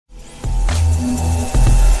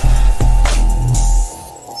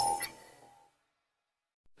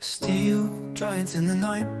shines in the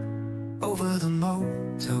night, over the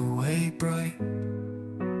motorway bright.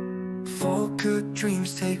 For good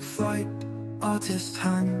dreams take flight, artist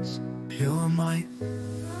hands, pure might.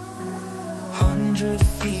 100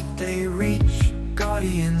 feet they reach,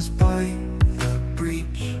 guardians by the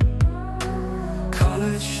breach.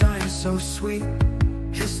 Colors shine so sweet,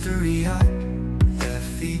 history at their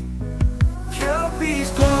feet.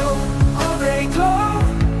 Kelpies glow, oh they glow,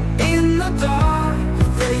 in the dark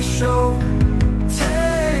they show.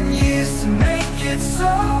 10 years to make it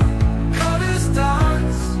so, colors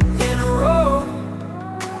dance in a row.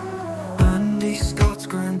 Andy Scott's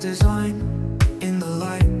grand design, in the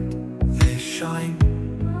light they shine.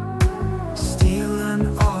 Steel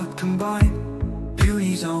and art combine,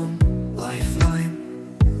 beauty's own lifeline.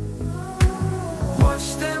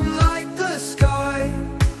 Watch them light the sky,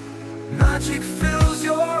 magic fills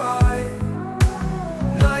your eye.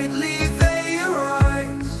 Nightly they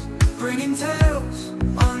arise, bringing tales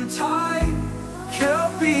untied.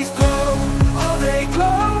 Kelpies glow, oh they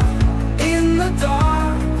glow, in the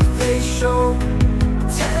dark they show.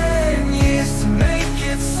 10 years to make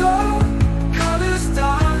it so, colors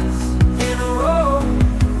dance in a row.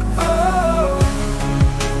 Oh,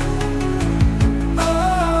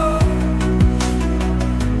 oh,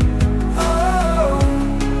 oh,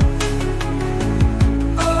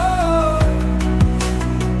 oh.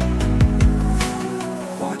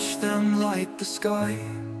 Watch them light the sky,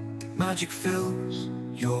 magic fills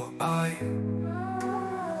your eye.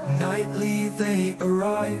 Nightly they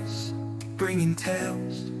arise, bringing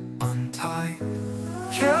tales untied.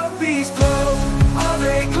 Kelpies glow, oh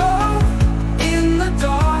they glow, in the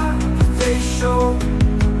dark they show.